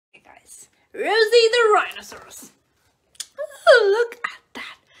It's Rosie the Rhinoceros. Oh, look at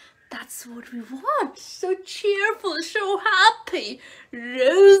that. That's what we want. So cheerful, so happy.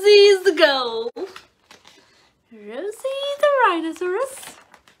 Rosie's the goal. Rosie the Rhinoceros.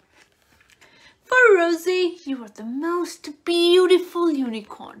 For Rosie, you are the most beautiful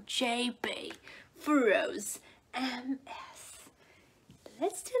unicorn, JB. For Rose, MS.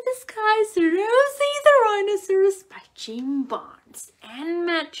 Let's do the skies. Rosie the Rhinoceros by Jim Barnes and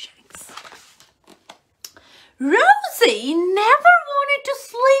Matt Shanks. Rosie never wanted to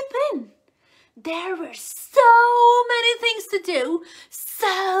sleep in. There were so many things to do,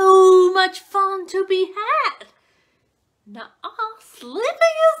 so much fun to be had. Nah, sleeping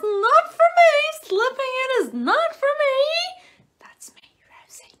is not for me. Sleeping in is not for me. That's me,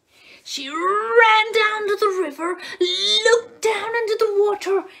 Rosie. She ran down to the river, looked down into the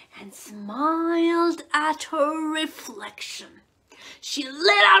water, and smiled at her reflection. She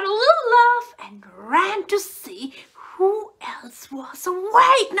let out a little laugh and ran to see who else was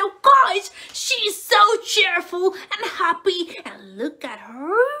awake. Now, guys, she's so cheerful and happy, and look at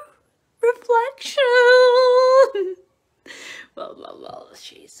her reflection. Well,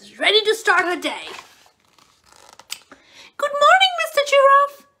 she's ready to start her day. Good morning, Mr.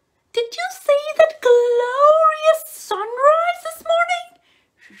 Giraffe. Did you see that glorious sunrise this morning?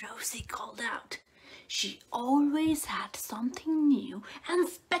 Rosie called out. She always had something new and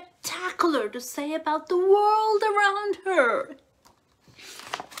spectacular to say about the world around her.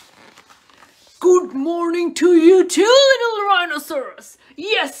 Good morning to you too, little rhinoceros.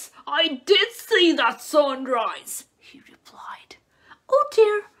 Yes, I did see that sunrise, he replied. Oh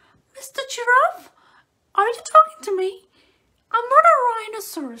dear, Mr. Giraffe, are you talking to me? I'm not a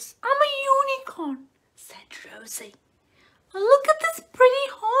rhinoceros, I'm a unicorn, said Rosie. Look at this pretty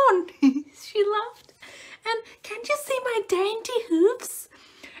horn, she laughed. And can't you see my dainty hooves?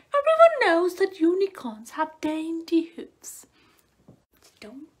 Everyone knows that unicorns have dainty hooves.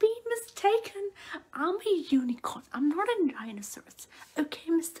 Don't be mistaken, I'm a unicorn, I'm not a rhinoceros. Okay,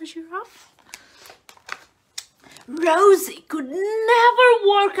 Mr. Giraffe? Rosie could never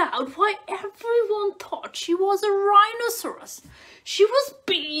work out why everyone thought she was a rhinoceros. She was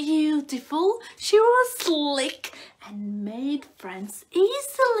beautiful, she was slick, and made friends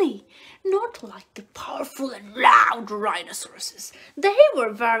easily. Not like the powerful and loud rhinoceroses. They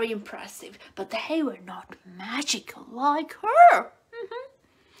were very impressive, but they were not magical like her.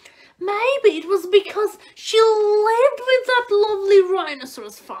 Maybe it was because she lived with that lovely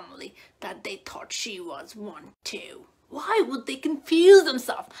rhinoceros family that they thought she was one too. Why would they confuse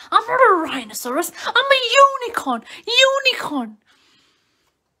themselves? I'm not a rhinoceros, I'm a unicorn! Unicorn!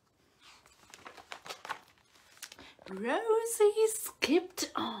 Rosie skipped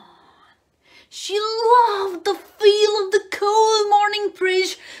on. She loved the feel of the cool morning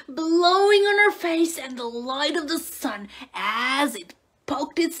breeze blowing on her face and the light of the sun as it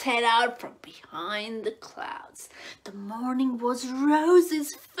poked its head out from behind the clouds. The morning was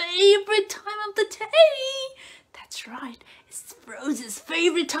Rosie's favorite time of the day. That's right, it's Rosie's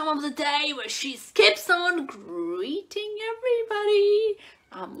favorite time of the day where she skips on greeting everybody.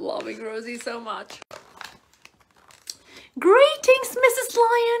 I'm loving Rosie so much. Greetings, Mrs.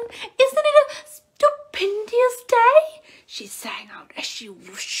 Lion. Isn't it a stupendous day? She sang out as she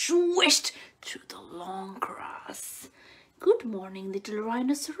swished through the long grass. Good morning, little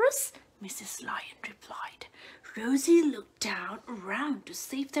rhinoceros, Mrs. Lion replied. Rosie looked down around to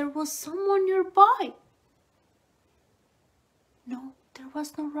see if there was someone nearby. No, there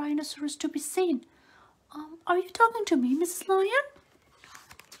was no rhinoceros to be seen. Are you talking to me, Mrs. Lion?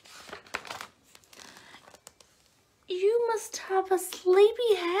 You must have a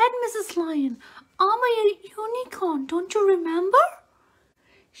sleepy head, Mrs. Lion. I'm a unicorn, don't you remember?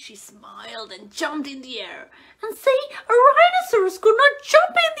 She smiled and jumped in the air. And see, a rhinoceros could not jump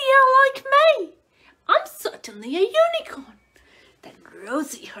in the air like me. I'm certainly a unicorn. Then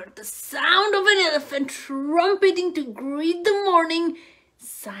Rosie heard the sound of an elephant trumpeting to greet the morning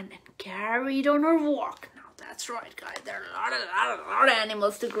sun and carried on her walk. Now that's right, guys. There are a lot of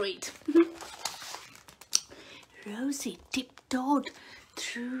animals to greet. Rosie tiptoed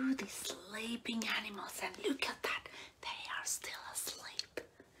through the sleeping animals, and look at that, they are still asleep.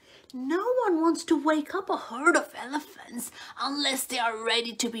 No one wants to wake up a herd of elephants unless they are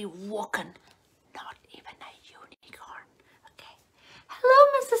ready to be woken. Not even a unicorn. Okay. Hello,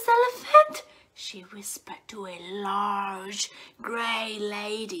 Mrs. Elephant, she whispered to a large grey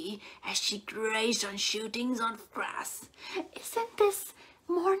lady as she grazed on shootings on grass. Isn't this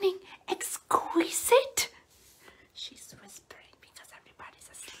morning exquisite? She's whispering because everybody's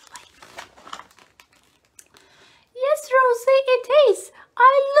asleep. Yes, Rosie, it is.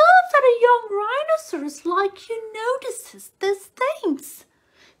 I love that rhinoceros like you notices these things.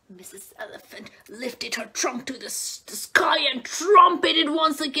 Mrs. Elephant lifted her trunk to the sky and trumpeted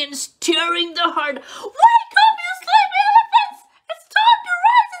once again, stirring the herd. Wake up, you sleepy elephants! It's time to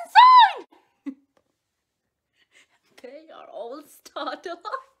rise and shine! They are all startled.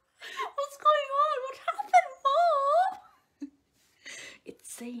 What's going on? What happened, Mom? It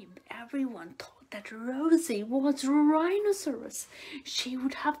seemed everyone thought that Rosie was a rhinoceros. She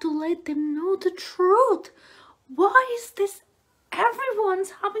would have to let them know the truth. Why is this?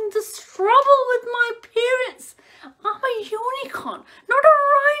 Everyone's having this trouble with my appearance. I'm a unicorn, not a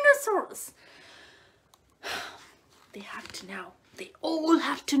rhinoceros. They have to know. They all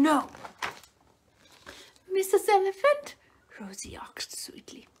have to know. Mrs. Elephant, Rosie asked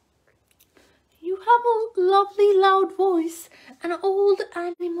sweetly. You have a lovely loud voice and all the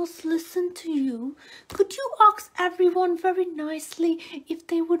animals listen to you. Could you ask everyone very nicely if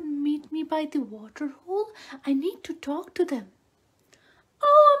they would meet me by the water hole? I need to talk to them.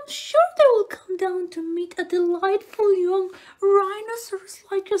 Oh, I'm sure they will come down to meet a delightful young rhinoceros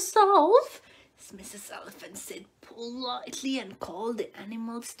like yourself, Mrs. Elephant said politely and called the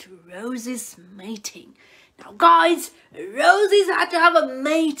animals to Rosie's mating. Now, guys, Rosie's had to have a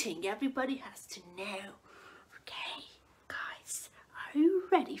mating. Everybody has to know. Okay, guys, are you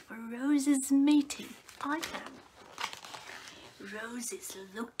ready for Rosie's mating? I am. Roses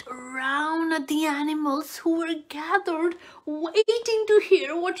looked around at the animals who were gathered, waiting to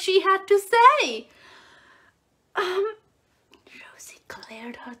hear what she had to say. Rosie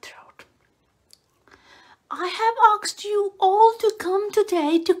cleared her throat. I have asked you all to come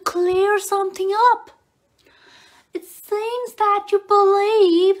today to clear something up. It seems that you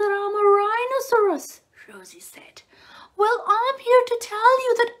believe that I'm a rhinoceros, Rosie said. Well, I'm here to tell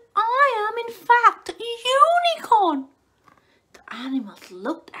you that I am in fact a unicorn. The animals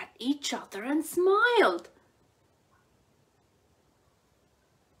looked at each other and smiled.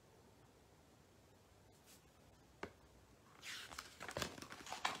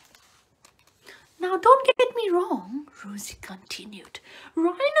 Now, don't get me wrong, Rosie continued.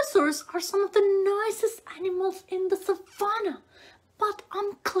 Rhinoceros are some of the nicest animals in the savannah, but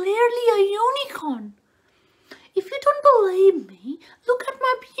I'm clearly a unicorn. If you don't believe me, look at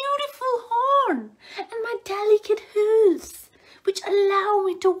my beautiful horn and my delicate hooves, which allow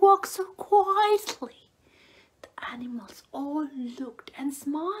me to walk so quietly. The animals all looked and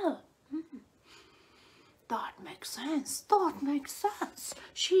smiled. That makes sense. That makes sense.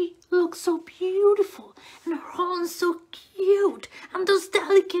 She looks so beautiful and her horn's so cute and those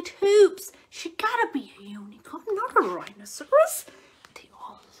delicate hoops. She gotta be a unicorn, not a rhinoceros. They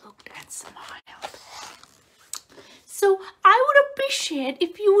all looked and smiled. So I would appreciate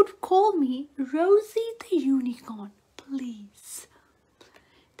if you would call me Rosie the Unicorn, please.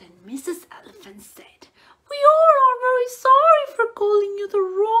 Then Mrs. Elephant said, we all are very sorry for calling you the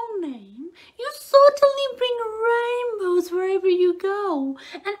wrong name. You certainly bring rainbows wherever you go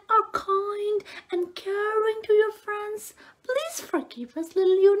and are kind and caring to your friends. Please forgive us,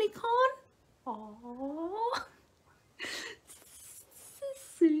 little unicorn. Aww.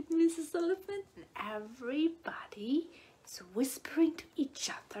 Sweet Mrs. Elephant. And everybody is whispering to each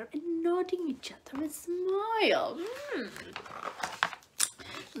other and nodding each other and smile.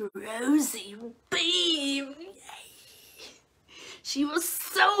 Rosie beamed. She was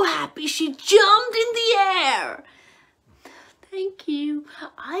so happy she jumped in the air. Thank you.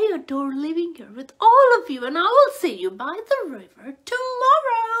 I adore living here with all of you, and I will see you by the river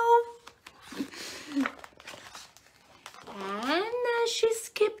tomorrow. And as she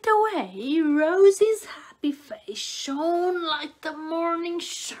skipped away, Rosie's happy face shone like the morning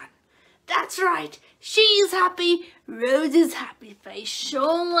sun. That's right, she's happy. Rosie's happy face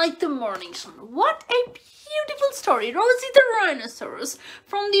shone like the morning sun. What a beautiful story. Rosie the Rhinoceros,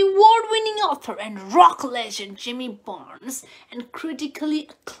 from the award-winning author and rock legend Jimmy Barnes and critically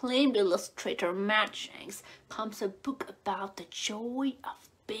acclaimed illustrator Matt Shanks, comes a book about the joy of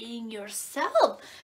being yourself.